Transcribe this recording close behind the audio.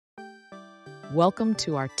Welcome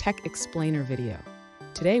to our Tech Explainer video.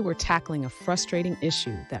 Today we're tackling a frustrating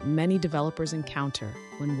issue that many developers encounter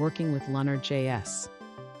when working with Lunr.js.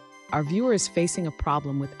 Our viewer is facing a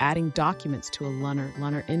problem with adding documents to a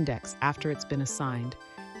Lunr index after it's been assigned,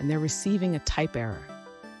 and they're receiving a type error.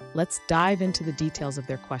 Let's dive into the details of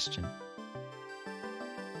their question.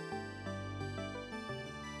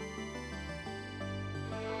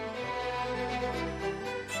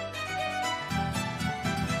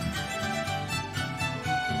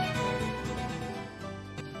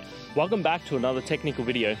 Welcome back to another technical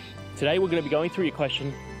video. Today we're going to be going through your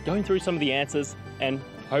question, going through some of the answers, and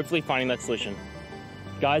hopefully finding that solution.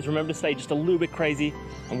 Guys, remember to stay just a little bit crazy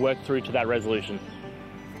and work through to that resolution.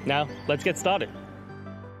 Now, let's get started.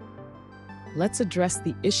 Let's address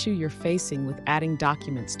the issue you're facing with adding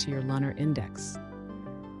documents to your Lunr index.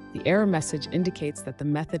 The error message indicates that the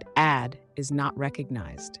method add is not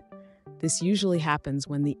recognized. This usually happens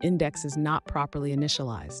when the index is not properly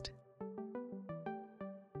initialized.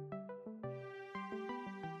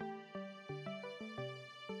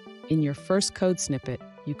 In your first code snippet,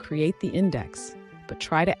 you create the index, but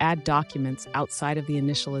try to add documents outside of the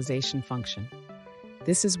initialization function.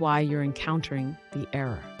 This is why you're encountering the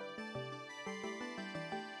error.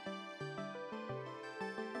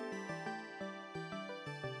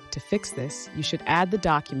 To fix this, you should add the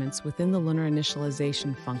documents within the Lunr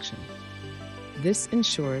initialization function. This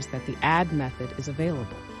ensures that the add method is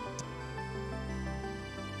available.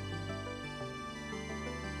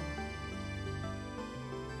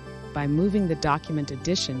 By moving the document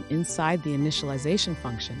addition inside the initialization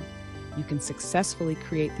function, you can successfully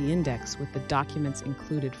create the index with the documents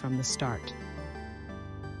included from the start.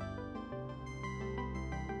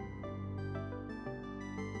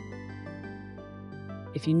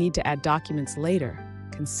 If you need to add documents later,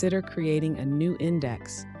 consider creating a new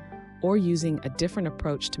index or using a different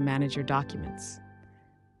approach to manage your documents.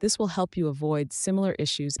 This will help you avoid similar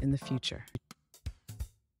issues in the future.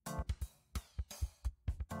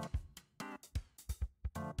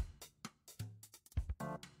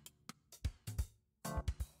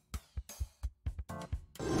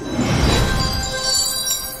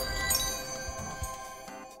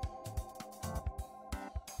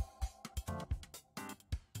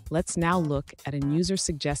 Let's now look at a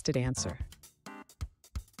user-suggested answer.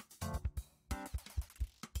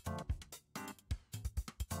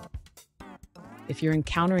 If you're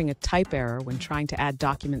encountering a type error when trying to add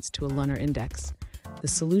documents to a Lunr index, the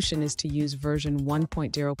solution is to use version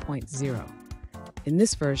 1.0.0. In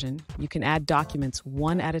this version, you can add documents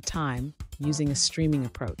one at a time using a streaming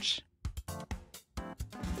approach.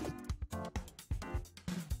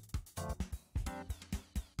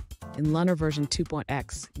 In Lunr version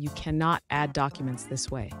 2.x, you cannot add documents this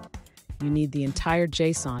way. You need the entire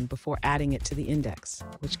JSON before adding it to the index,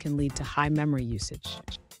 which can lead to high memory usage.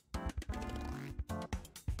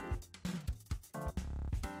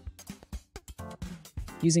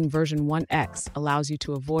 Using version 1x allows you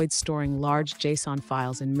to avoid storing large JSON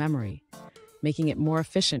files in memory, making it more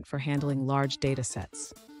efficient for handling large data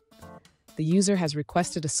sets. The user has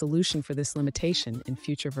requested a solution for this limitation in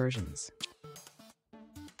future versions.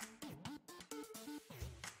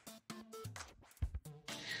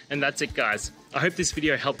 And that's it, guys. I hope this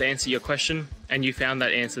video helped answer your question and you found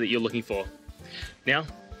that answer that you're looking for. Now,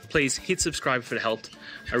 please hit subscribe if it helped.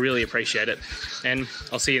 I really appreciate it. And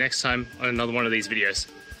I'll see you next time on another one of these videos.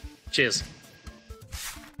 Cheers.